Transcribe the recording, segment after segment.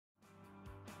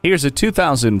Here's a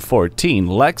 2014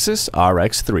 Lexus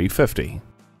RX 350.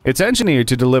 It's engineered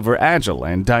to deliver agile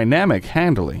and dynamic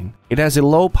handling. It has a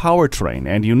low powertrain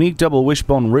and unique double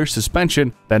wishbone rear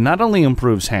suspension that not only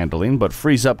improves handling but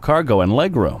frees up cargo and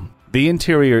legroom. The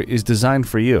interior is designed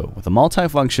for you with a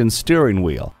multifunction steering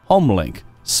wheel, HomeLink,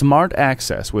 smart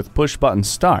access with push-button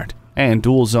start, and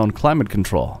dual-zone climate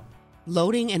control.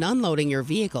 Loading and unloading your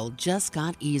vehicle just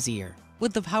got easier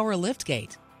with the power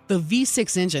liftgate. The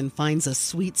V6 engine finds a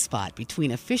sweet spot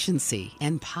between efficiency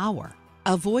and power.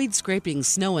 Avoid scraping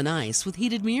snow and ice with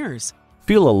heated mirrors.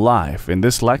 Feel alive in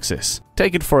this Lexus.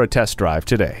 Take it for a test drive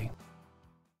today.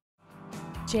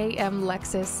 JM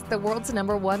Lexus, the world's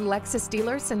 #1 Lexus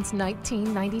dealer since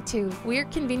 1992. We're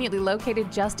conveniently located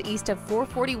just east of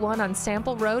 441 on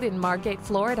Sample Road in Margate,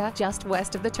 Florida, just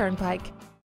west of the Turnpike.